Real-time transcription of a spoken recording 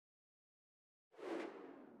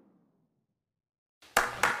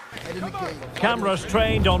Cameras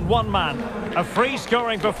trained on one man. A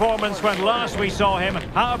free-scoring performance when last we saw him.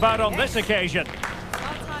 How about on this occasion?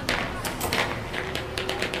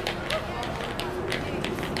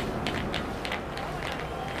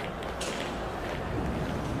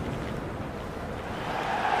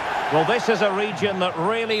 Well, this is a region that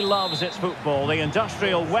really loves its football, the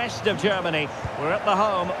industrial west of Germany. We're at the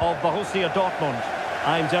home of Borussia Dortmund.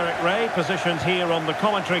 I'm Derek Ray, positioned here on the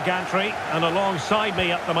commentary gantry, and alongside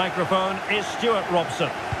me at the microphone is Stuart Robson.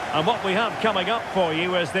 And what we have coming up for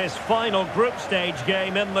you is this final group stage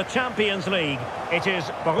game in the Champions League. It is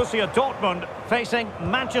Borussia Dortmund facing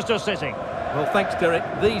Manchester City. Well, thanks, Derek.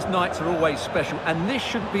 These nights are always special, and this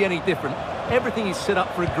shouldn't be any different. Everything is set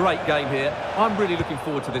up for a great game here. I'm really looking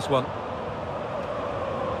forward to this one.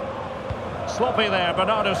 Sloppy there,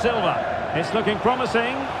 Bernardo Silva. It's looking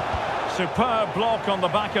promising. Superb block on the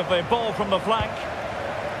back of the ball from the flank.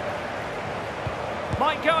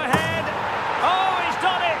 Might go ahead. Oh, he's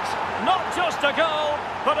done it! Not just a goal,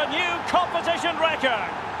 but a new competition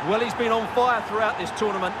record. Well, he's been on fire throughout this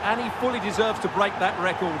tournament, and he fully deserves to break that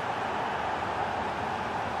record.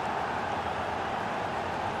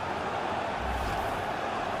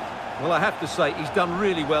 Well, I have to say, he's done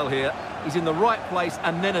really well here. He's in the right place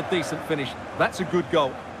and then a decent finish. That's a good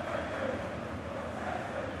goal.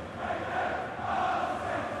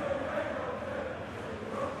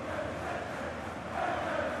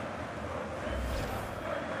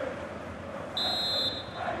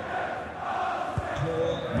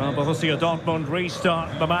 Well, Borussia Dortmund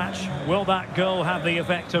restart the match. Will that goal have the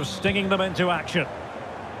effect of stinging them into action?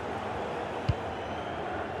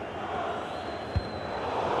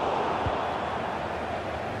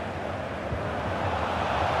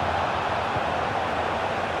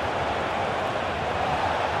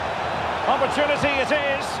 Opportunity it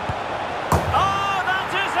is. Oh, that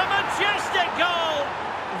is a majestic goal.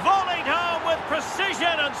 Volleyed home with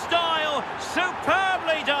precision and style.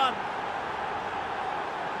 Superbly done.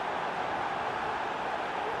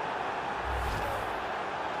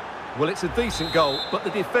 Well, it's a decent goal, but the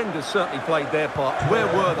defenders certainly played their part. Where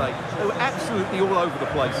were they? They were absolutely all over the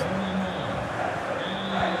place.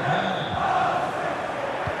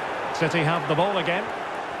 City have the ball again.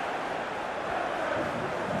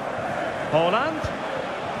 Holland,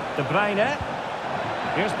 De Bruyne,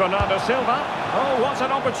 here's Bernardo Silva. Oh, what an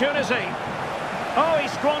opportunity. Oh, he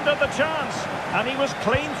squandered the chance, and he was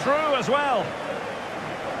clean through as well.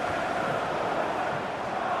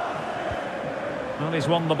 Well, he's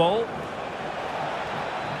won the ball.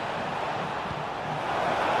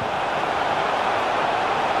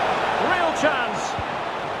 Real chance.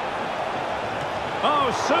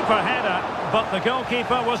 Oh, super header, but the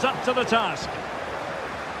goalkeeper was up to the task.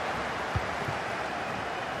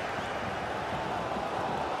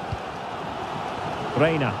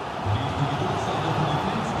 Reina.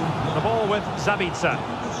 The ball with Zabitzer.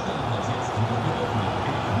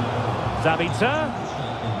 Zabitzer.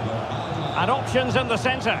 And options in the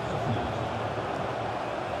centre.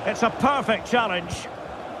 It's a perfect challenge.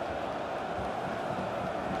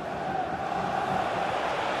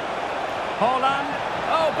 Holland.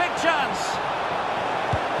 Oh, big chance.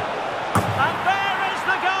 And there is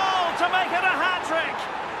the goal to make it a hat-trick.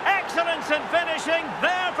 Excellence in finishing,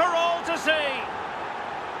 there for all to see.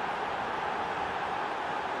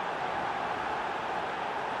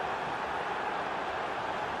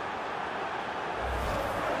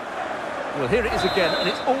 Well, here it is again, and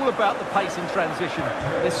it's all about the pace in transition.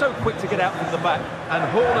 They're so quick to get out from the back, and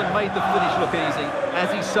Haaland made the finish look easy,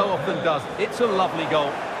 as he so often does. It's a lovely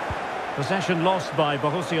goal. Possession lost by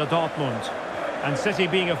Borussia Dortmund, and City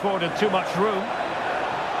being afforded too much room.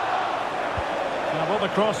 Now, will the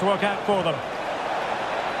cross work out for them?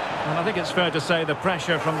 And I think it's fair to say the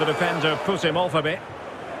pressure from the defender put him off a bit.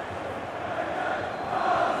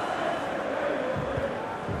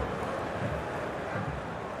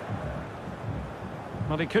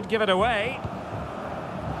 Well, he could give it away.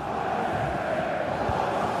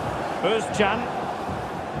 Özcan.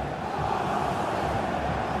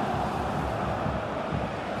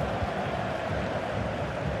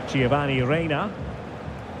 Giovanni Reina.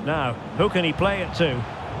 Now, who can he play it to?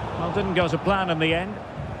 Well, didn't go to plan in the end.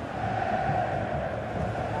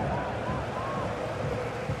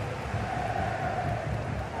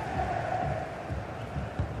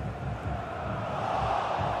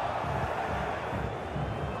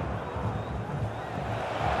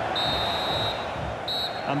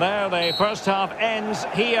 And there the first half ends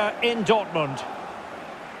here in Dortmund.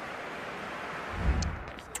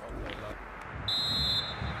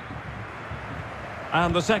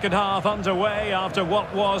 And the second half underway after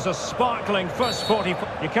what was a sparkling first 40.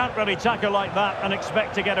 You can't really tackle like that and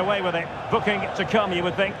expect to get away with it. Booking to come, you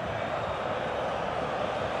would think.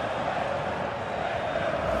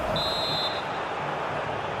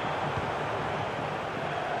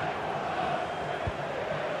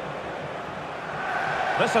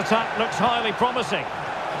 This attack looks highly promising.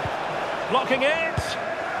 Blocking it.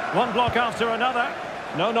 One block after another.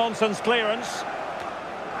 No-nonsense clearance.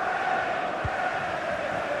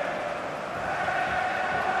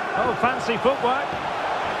 Oh, fancy footwork.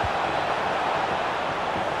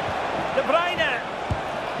 De Bruyne.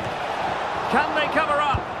 Can they cover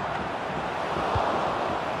up?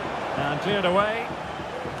 And cleared away.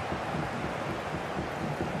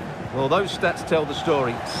 Well, those stats tell the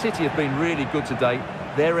story. City have been really good today.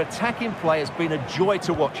 Their attacking play has been a joy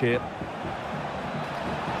to watch here.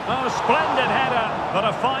 Oh, splendid header, but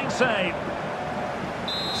a fine save.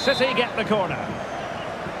 City get the corner.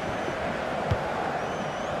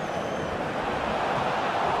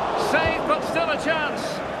 Save, but still a chance.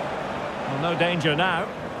 Well, no danger now.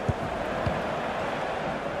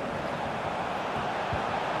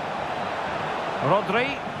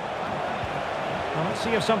 Rodri. Well, let's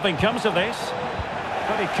see if something comes of this.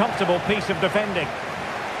 Very comfortable piece of defending.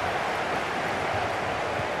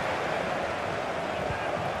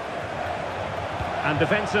 And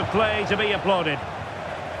defensive play to be applauded.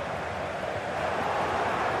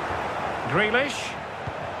 Grealish.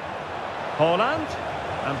 Haaland.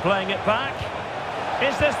 And playing it back.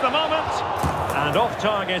 Is this the moment? And off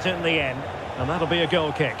target in the end. And that'll be a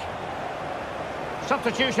goal kick.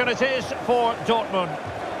 Substitution it is for Dortmund.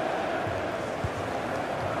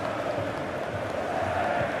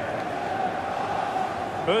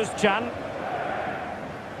 Özcan.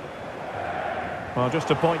 Well, just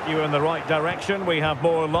to point you in the right direction, we have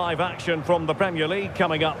more live action from the Premier League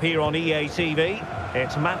coming up here on EA TV.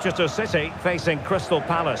 It's Manchester City facing Crystal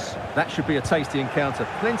Palace. That should be a tasty encounter.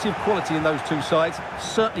 Plenty of quality in those two sides.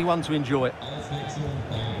 Certainly one to enjoy.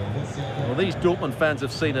 Well, these Dortmund fans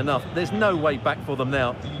have seen enough. There's no way back for them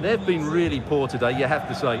now. They've been really poor today, you have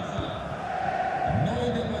to say.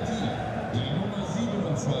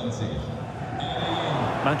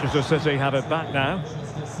 Manchester City have it back now.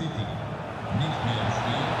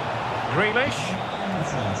 Grealish.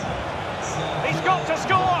 He's got to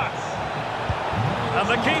score! And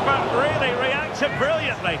the keeper really reacted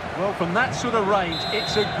brilliantly. Well, from that sort of range,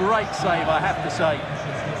 it's a great save, I have to say.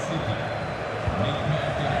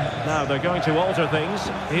 Now they're going to alter things.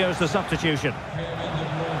 Here's the substitution.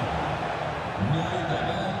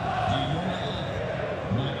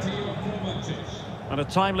 And a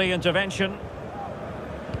timely intervention.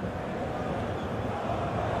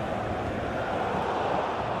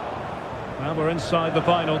 Well, we're inside the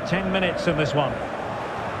final 10 minutes in this one.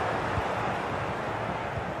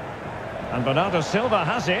 And Bernardo Silva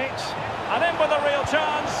has it. And in with a real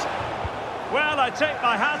chance. Well, I take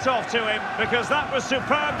my hat off to him because that was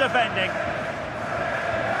superb defending.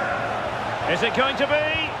 Is it going to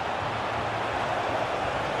be?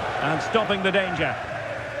 And stopping the danger.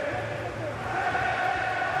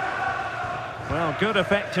 Well, good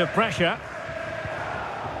effective pressure.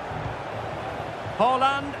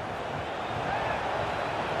 Haaland.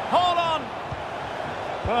 Hold on!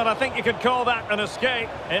 Well, I think you could call that an escape.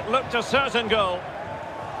 It looked a certain goal.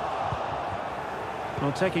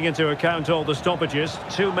 Well, taking into account all the stoppages,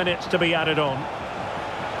 2 minutes to be added on.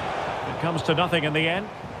 It comes to nothing in the end.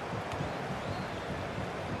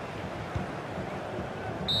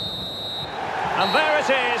 And there it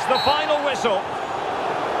is, the final whistle.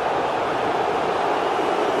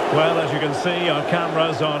 Well, as you can see, our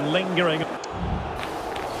cameras are lingering.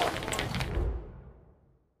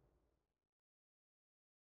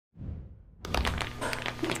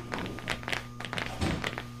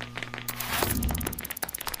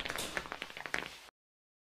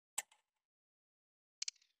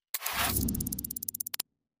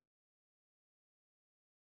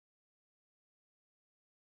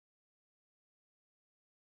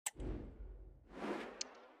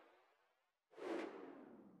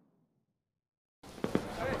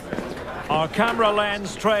 Our camera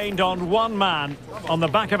lens trained on one man. On the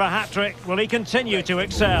back of a hat-trick, will he continue to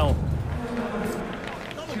excel?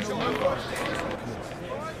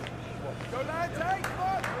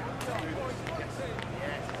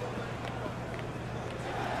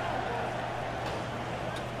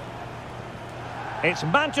 It's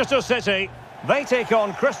Manchester City. They take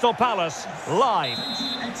on Crystal Palace live.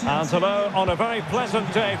 And hello on a very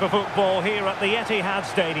pleasant day for football here at the Etihad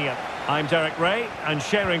Stadium. I'm Derek Ray, and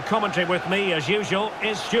sharing commentary with me, as usual,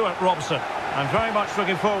 is Stuart Robson. I'm very much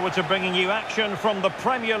looking forward to bringing you action from the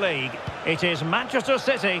Premier League. It is Manchester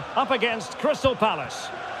City up against Crystal Palace.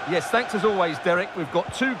 Yes, thanks as always, Derek. We've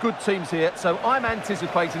got two good teams here, so I'm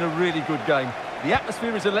anticipating a really good game. The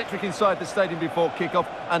atmosphere is electric inside the stadium before kick-off,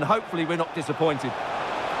 and hopefully we're not disappointed.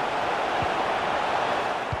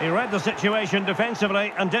 He read the situation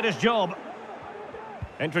defensively and did his job.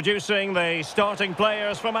 Introducing the starting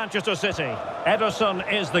players for Manchester City.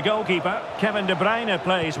 Ederson is the goalkeeper. Kevin De Bruyne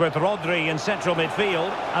plays with Rodri in central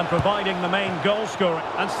midfield and providing the main goal scorer.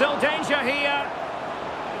 And still danger here.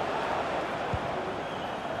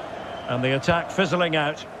 And the attack fizzling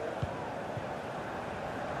out.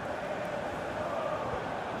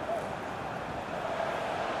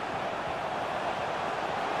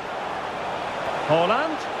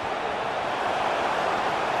 Haaland.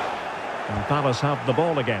 And Palace have the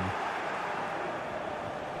ball again.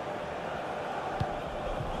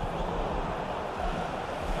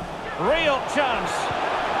 Real chance.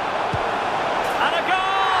 And a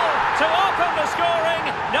goal to open the scoring.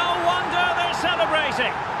 No wonder they're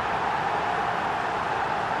celebrating.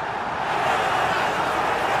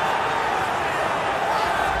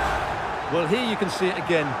 Well, here you can see it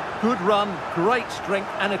again. Good run, great strength,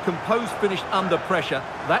 and a composed finish under pressure.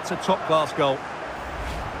 That's a top-class goal.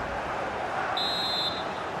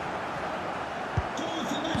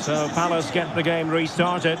 So Palace get the game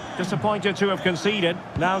restarted. Disappointed to have conceded.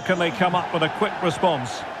 Now can they come up with a quick response?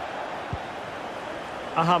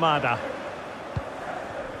 Ahamada.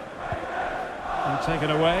 And taken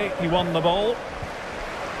away. He won the ball.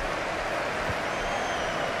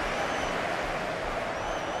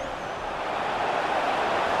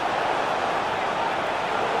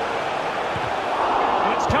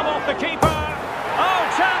 It's come off the keeper. Oh,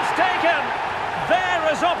 chance taken.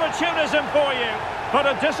 There is opportunism for you. But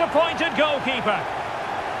a disappointed goalkeeper.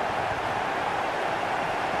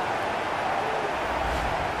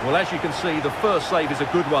 Well, as you can see, the first save is a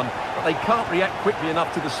good one, but they can't react quickly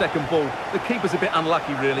enough to the second ball. The keeper's a bit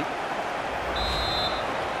unlucky, really.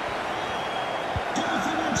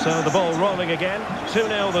 So the ball rolling again.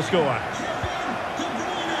 2-0 the score.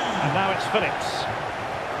 And now it's Phillips.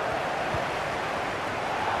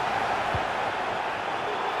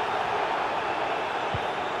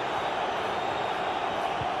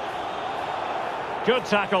 Good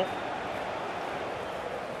tackle.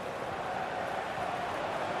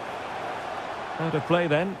 Out of play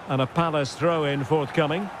then, and a Palace throw-in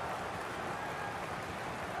forthcoming.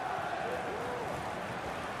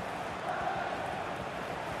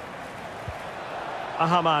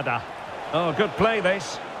 Ahamada. Oh, good play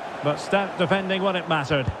this, but stout defending when it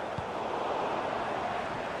mattered.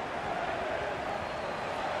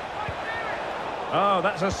 Oh,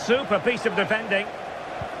 that's a super piece of defending.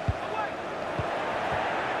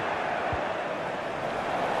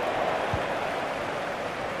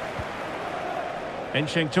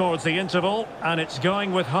 Inching towards the interval, and it's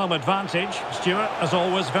going with home advantage. Stuart, as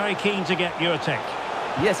always, very keen to get your take.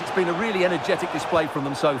 Yes, it's been a really energetic display from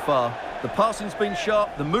them so far. The passing's been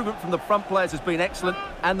sharp, the movement from the front players has been excellent,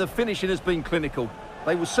 and the finishing has been clinical.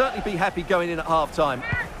 They will certainly be happy going in at half-time.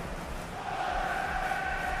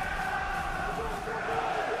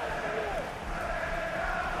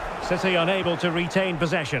 City unable to retain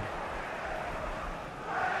possession.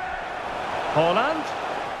 Haaland.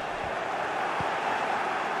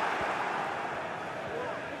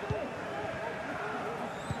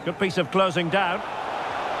 Good piece of closing down.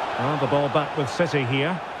 Oh, the ball back with City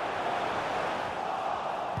here.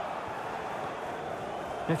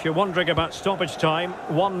 If you're wondering about stoppage time,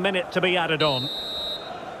 1 minute to be added on.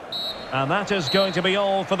 And that is going to be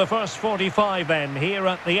all for the first 45 then, here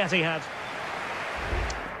at the Etihad.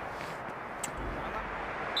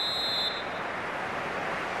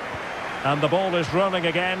 And the ball is rolling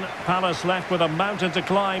again. Palace left with a mountain to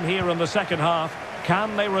climb here in the second half.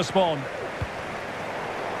 Can they respond?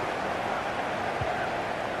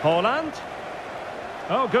 Haaland.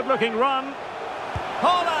 Oh, good-looking run.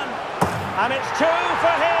 Haaland! And it's 2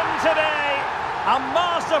 for him today. A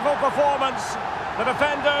masterful performance. The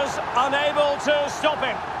defenders unable to stop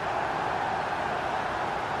him.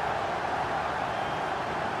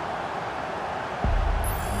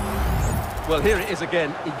 Well, here it is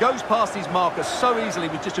again. He goes past his marker so easily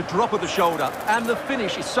with just a drop of the shoulder. And the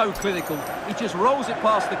finish is so clinical. He just rolls it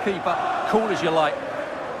past the keeper, cool as you like.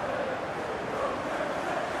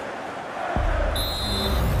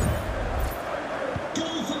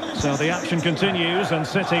 So the action continues, and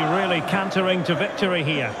City really cantering to victory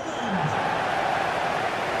here.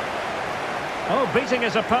 Oh, beating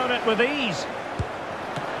his opponent with ease.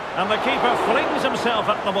 And the keeper flings himself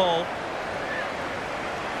at the ball.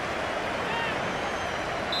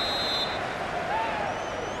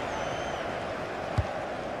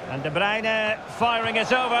 And De Bruyne firing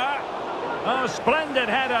it over. Oh, splendid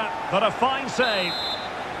header, but a fine save.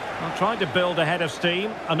 Well, trying to build a head of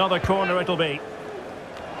steam. Another corner it'll be.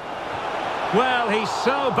 Well, he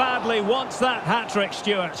so badly wants that hat-trick,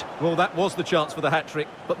 Stuart. Well, that was the chance for the hat-trick,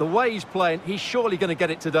 but the way he's playing, he's surely going to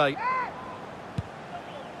get it today.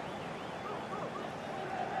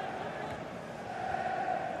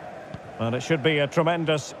 Well, it should be a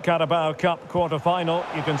tremendous Carabao Cup quarter-final.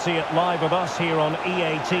 You can see it live with us here on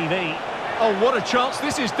EA TV. Oh, what a chance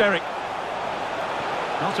this is, Derek.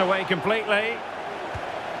 Not away completely.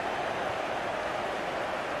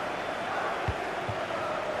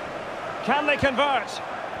 Can they convert?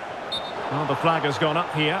 Well, the flag has gone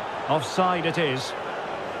up here. Offside it is.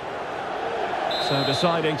 So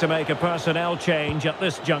deciding to make a personnel change at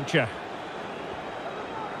this juncture.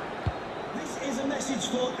 This is a message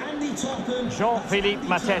for Andy Topham. Jean-Philippe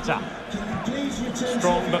Mateta.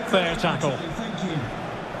 Strong but fair tackle. Thank you.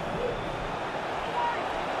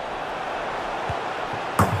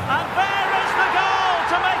 And there is the goal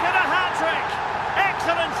to make it a hat-trick.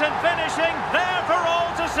 Excellence in finishing, there for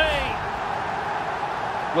all to see.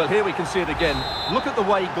 Well, here we can see it again. Look at the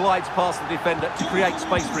way he glides past the defender to create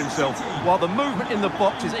space for himself, while the movement in the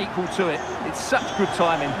box is equal to it. It's such good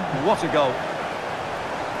timing. What a goal.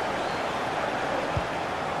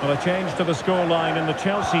 Well, a change to the scoreline in the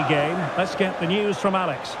Chelsea game. Let's get the news from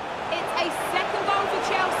Alex. It's a second goal for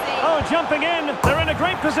Chelsea. Oh, jumping in. They're in a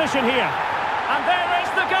great position here. And there is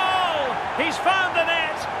the goal. He's found the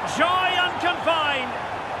net. Joy unconfined.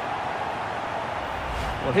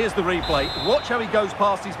 Well, here's the replay. Watch how he goes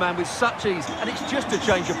past his man with such ease, and it's just a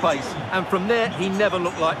change of pace. And from there, he never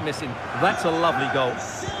looked like missing. That's a lovely goal.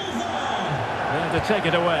 There to take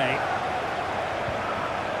it away.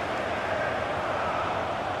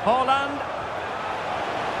 Haaland.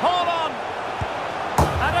 Haaland.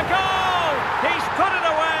 And a goal! He's put it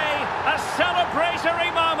away! A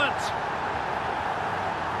celebratory moment!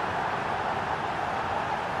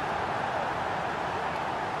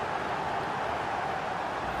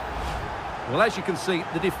 Well, as you can see,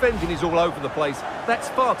 the defending is all over the place. That's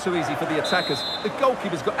far too easy for the attackers. The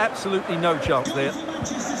goalkeeper's got absolutely no chance there.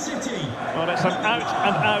 Manchester City. Well, it's an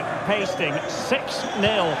out-and-out pasting.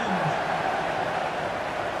 6-0.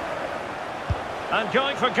 And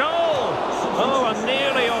going for goal. Oh, and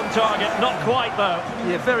nearly on target. Not quite, though.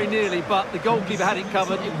 Yeah, very nearly, but the goalkeeper had it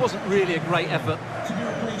covered. It wasn't really a great effort. To be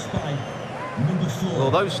replaced by number 4.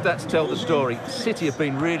 Well, those stats tell the story. City have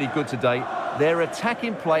been really good today. Their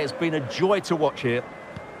attacking play has been a joy to watch here.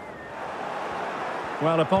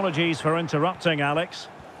 Well, apologies for interrupting, Alex.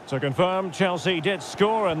 To confirm, Chelsea did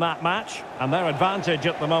score in that match, and their advantage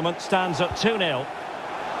at the moment stands at 2-0.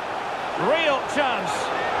 Real chance.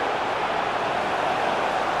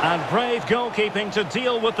 And brave goalkeeping to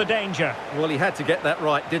deal with the danger. Well, he had to get that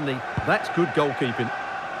right, didn't he? That's good goalkeeping.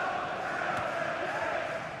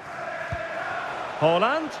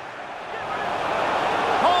 Haaland.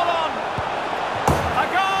 Haaland! A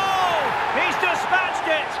goal! He's dispatched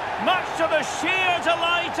it, much to the sheer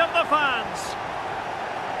delight of the fans.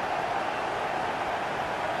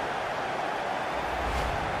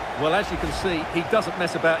 Well, as you can see, he doesn't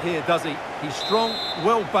mess about here, does he? He's strong,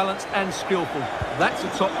 well-balanced and skillful. That's a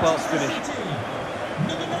top-class finish.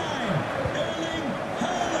 Number 9, Erling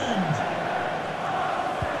Haaland.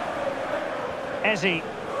 Eze.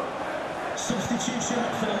 Substitution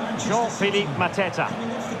for Manchester Jean-Philippe City. Mateta.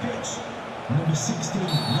 Coming off the pitch, number 16,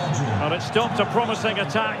 Rodri. Well, it stopped a promising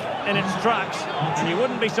attack in its tracks, and you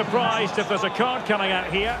wouldn't be surprised if there's a card coming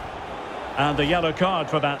out here. And a yellow card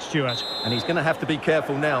for that, Stuart. And he's going to have to be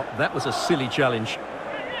careful now. That was a silly challenge.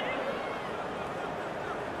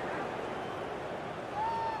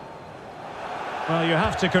 Well, you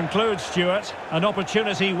have to conclude, Stuart. An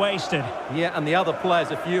opportunity wasted. Yeah, and the other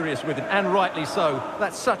players are furious with him, and rightly so.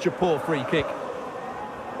 That's such a poor free kick.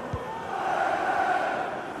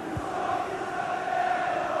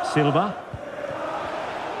 Silva.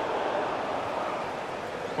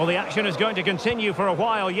 Well, the action is going to continue for a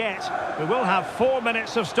while yet. We will have 4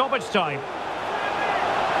 minutes of stoppage time.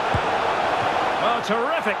 Oh,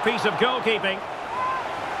 terrific piece of goalkeeping.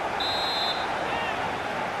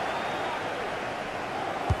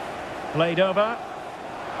 Played over.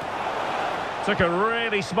 Took a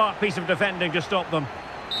really smart piece of defending to stop them.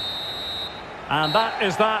 And that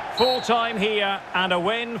is that. Full time here and a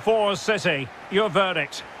win for City. Your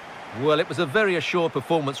verdict? Well, it was a very assured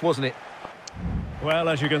performance, wasn't it? Well,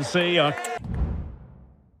 as you can see,